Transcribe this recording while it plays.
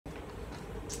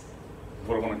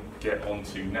what I want to get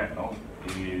onto now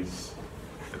is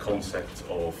the concept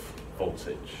of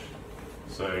voltage.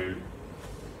 So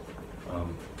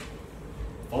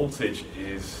voltage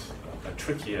is a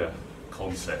trickier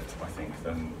concept, I think,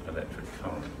 than electric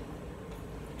current.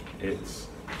 It's,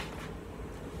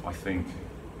 I think,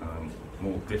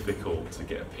 more difficult to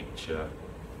get a picture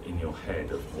in your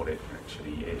head of what it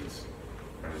actually is.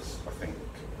 Whereas I think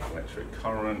electric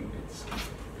current,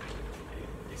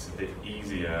 it's a bit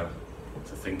easier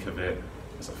to think of it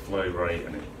as a flow rate,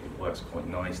 and it works quite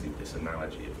nicely with this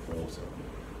analogy of water,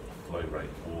 flow rate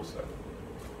of water.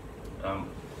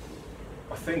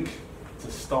 I think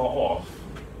to start off,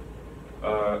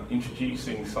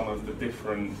 introducing some of the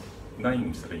different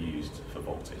names that are used for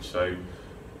voltage. So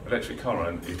electric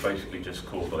current is basically just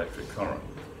called electric current,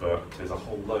 but there's a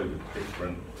whole load of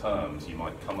different terms you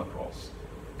might come across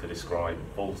to describe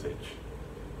voltage.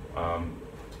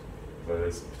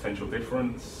 There's potential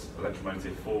difference,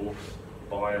 electromotive force,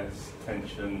 bias,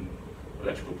 tension,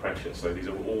 electrical pressure. So these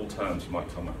are all terms you might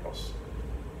come across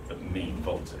that mean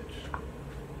voltage.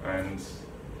 And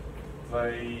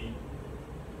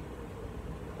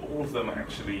all of them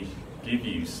actually give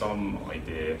you some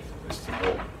idea as to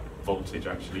what voltage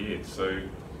actually is. So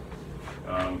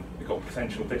we've got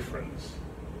potential difference.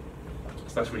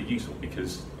 So that's really useful,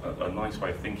 because a nice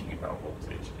way of thinking about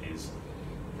voltage is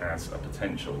as a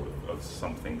potential of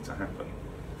something to happen.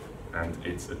 And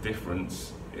it's a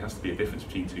difference, it has to be a difference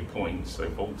between 2 points, so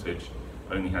voltage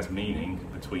only has meaning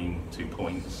between 2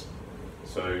 points.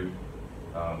 So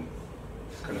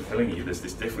it's kind of telling you there's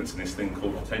this difference in this thing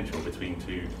called potential between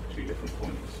two different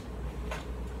points.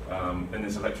 Then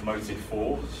there's electromotive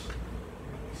force.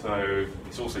 So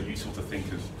it's also useful to think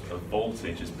of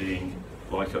voltage as being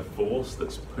like a force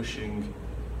that's pushing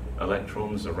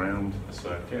electrons around a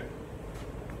circuit.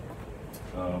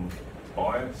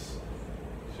 Bias,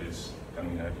 which is,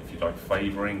 if you like,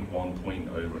 favouring one point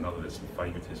over another. There's some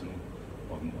favouritism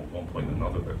on one point or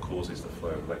another that causes the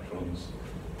flow of electrons.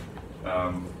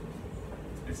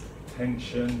 It's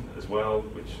tension as well,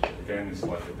 which again is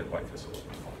like a bit like a sort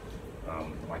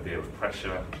of idea of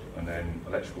pressure, and then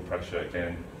electrical pressure,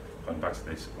 again going back to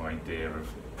this idea of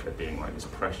there being like this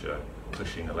pressure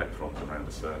pushing electrons around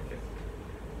a circuit.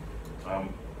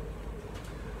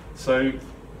 So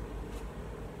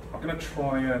I'm going to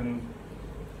try and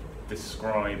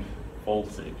describe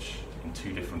voltage in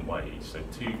 2 different ways. So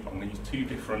I'm going to use 2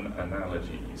 different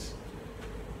analogies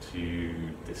to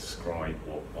describe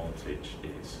what voltage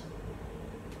is.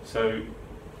 So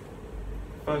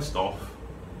first off,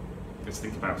 let's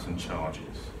think about some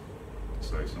charges.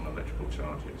 So some electrical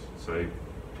charges. So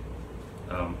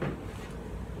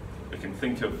we can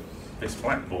think of this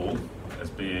black ball as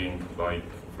being like,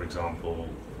 for example,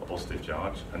 a positive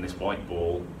charge, and this white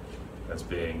ball as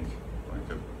being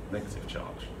like a negative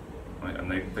charge, right?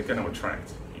 And they're going to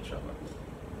attract each other.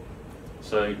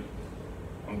 So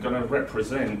I'm going to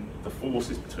represent the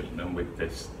forces between them with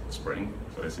this spring.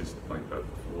 So this is like a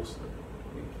force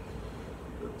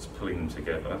that's pulling them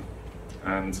together,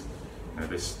 and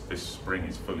this spring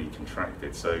is fully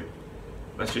contracted. So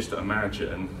let's just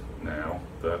imagine now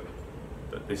that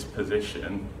this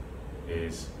position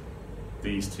is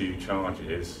these 2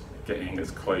 charges getting as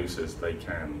close as they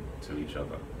can to each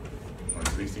other. Right,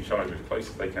 so these 2 charges are as close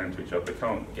as they can to each other. They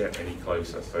can't get any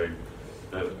closer. So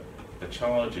the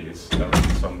charges are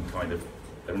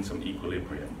they're in some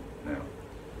equilibrium now.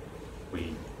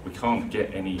 We can't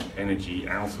get any energy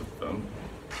out of them.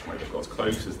 Right, they've got as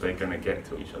close as they're going to get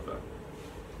to each other.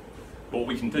 What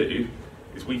we can do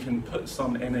is we can put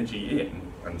some energy in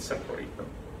and separate them.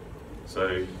 So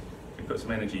you put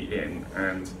some energy in,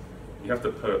 and you have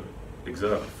to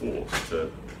exert a force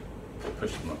to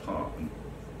push them apart. And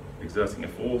exerting a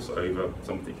force over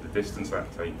some particular distance,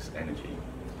 that takes energy,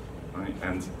 right?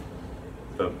 And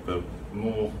the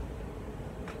more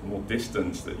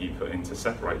distance that you put in to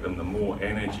separate them, the more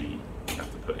energy you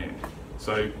have to put in.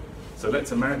 So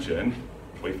let's imagine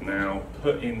we've now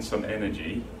put in some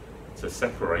energy to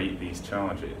separate these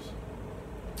charges.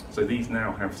 So these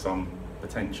now have some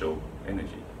potential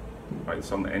energy, right?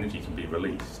 Some energy can be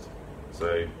released.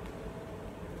 So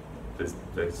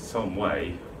there's some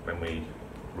way when we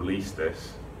release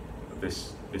this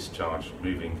charge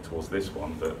moving towards this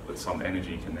one that some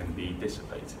energy can then be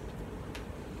dissipated.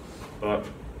 But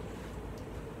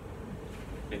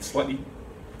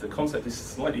the concept is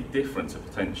slightly different to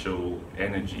potential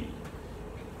energy,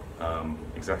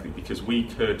 exactly because we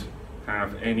could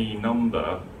have any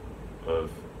number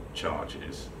of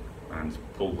charges and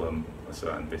pull them a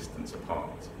certain distance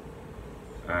apart.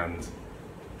 And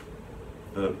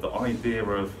the idea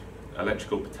of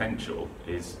electrical potential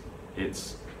is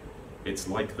it's it's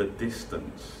like the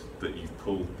distance that you've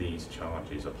pulled these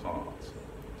charges apart,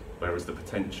 whereas the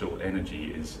potential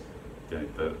energy is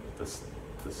the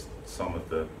sum of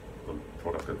the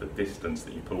product of the distance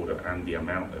that you pulled it and the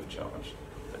amount of charge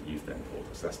that you've then pulled.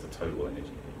 So that's the total energy that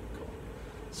you've got.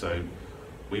 So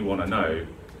we want to know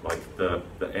like the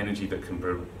energy that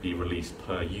can be released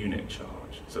per unit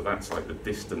charge. So that's like the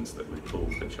distance that we've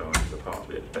pulled the charges apart.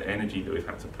 The energy that we've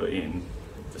had to put in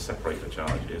to separate the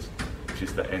charges, which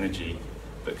is the energy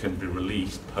that can be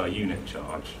released per unit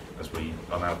charge as we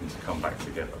allow them to come back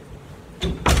together.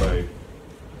 So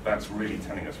that's really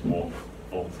telling us what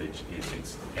voltage is.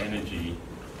 It's energy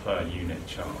per unit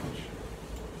charge.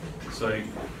 So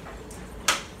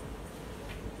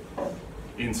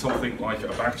in something like a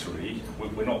battery,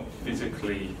 we're not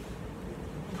physically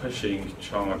pushing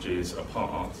charges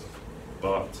apart,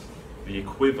 but the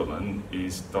equivalent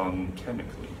is done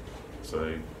chemically.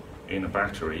 So in a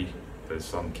battery, there's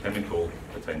some chemical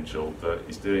potential that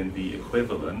is doing the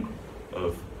equivalent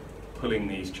of pulling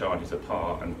these charges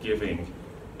apart and giving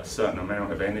a certain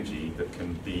amount of energy that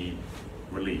can be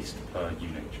released per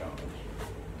unit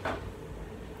charge.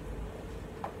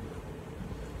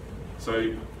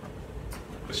 So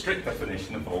the strict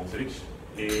definition of voltage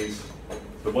is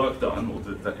the work done, or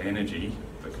the energy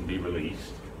that can be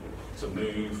released to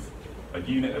move a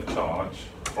unit of charge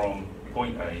from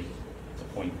point A to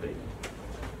point B.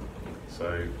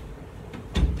 So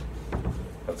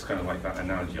that's kind of like that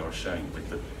analogy I was showing with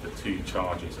the two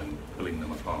charges and pulling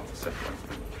them apart to separate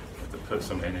them. You have to put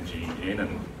some energy in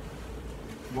and...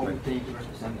 What would be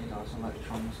represented as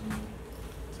electrons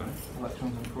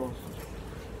and protons?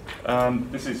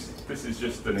 This is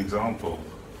just an example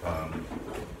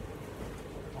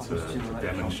to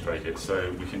demonstrate it.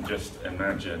 So we can just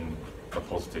imagine a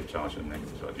positive charge and a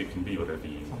negative charge. It can be whatever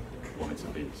you want it to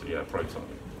be. So yeah, a proton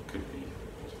could be a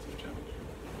positive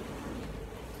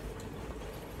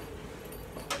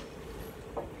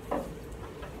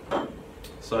charge.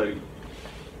 So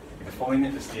we define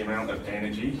it as the amount of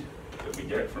energy that we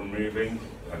get from moving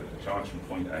a charge from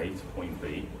point A to point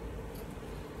B.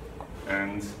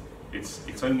 And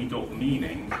it's only got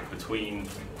meaning between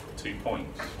 2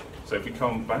 points. So if we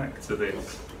come back to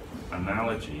this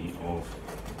analogy of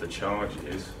the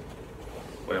charges,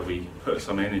 where we put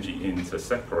some energy in to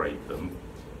separate them,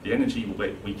 the energy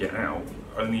we get out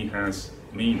only has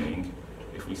meaning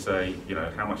if we say,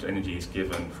 how much energy is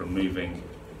given from moving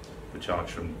the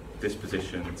charge from this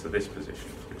position to this position,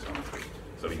 for example.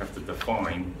 So we have to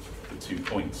define the 2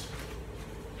 points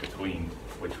between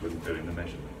which we're doing the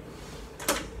measurement.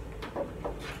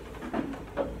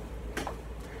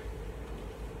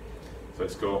 So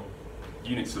it's got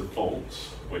units of volts,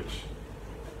 which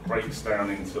breaks down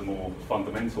into more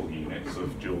fundamental units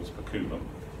of joules per coulomb.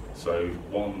 So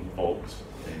 1 volt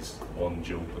is 1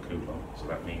 joule per coulomb. So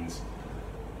that means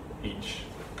each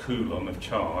coulomb of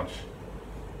charge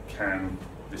can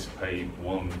dissipate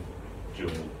 1 joule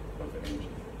of energy,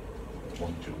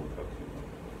 1 joule per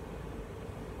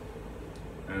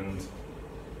coulomb. And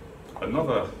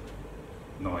another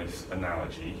nice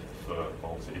analogy for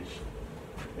voltage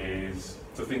is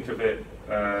to think of it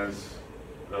as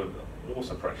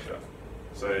water pressure.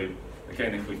 So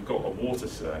again, if we've got a water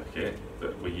circuit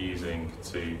that we're using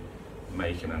to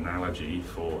make an analogy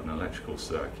for an electrical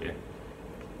circuit,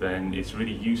 then it's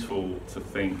really useful to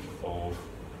think of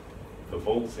the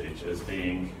voltage as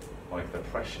being like the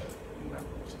pressure in that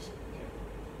water circuit.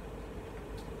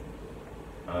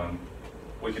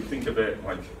 We can think of it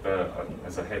like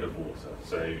as a head of water.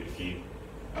 So if you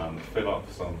fill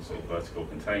up some sort of vertical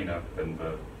container, then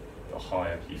the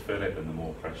higher you fill it, then the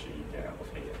more pressure you get out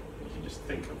of here. You can just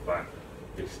think of that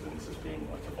distance as being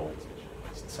like a voltage.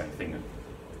 It's the same thing of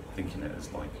thinking it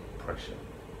as like pressure.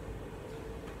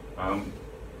 And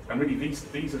really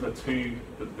these are the two,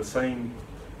 the same,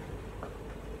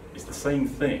 it's the same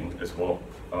thing as what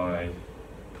I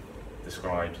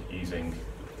described using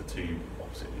the two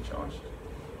oppositely charged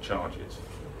charges.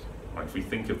 Like if we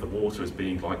think of the water as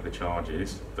being like the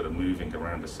charges that are moving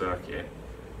around a circuit,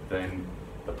 then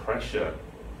the pressure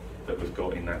that we've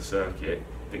got in that circuit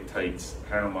dictates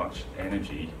how much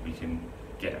energy we can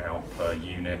get out per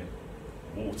unit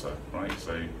water, right?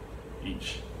 So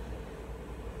if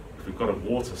we've got a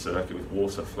water circuit with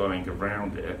water flowing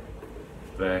around it,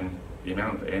 then the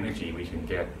amount of energy we can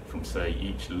get from, say,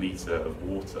 each litre of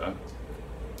water,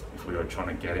 if we were trying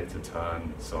to get it to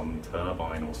turn some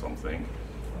turbine or something,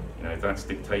 that's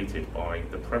dictated by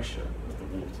the pressure of the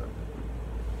water.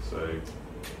 So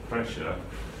pressure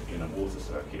in a water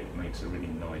circuit makes a really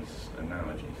nice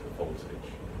analogy for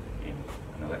voltage in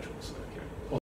an electrical circuit.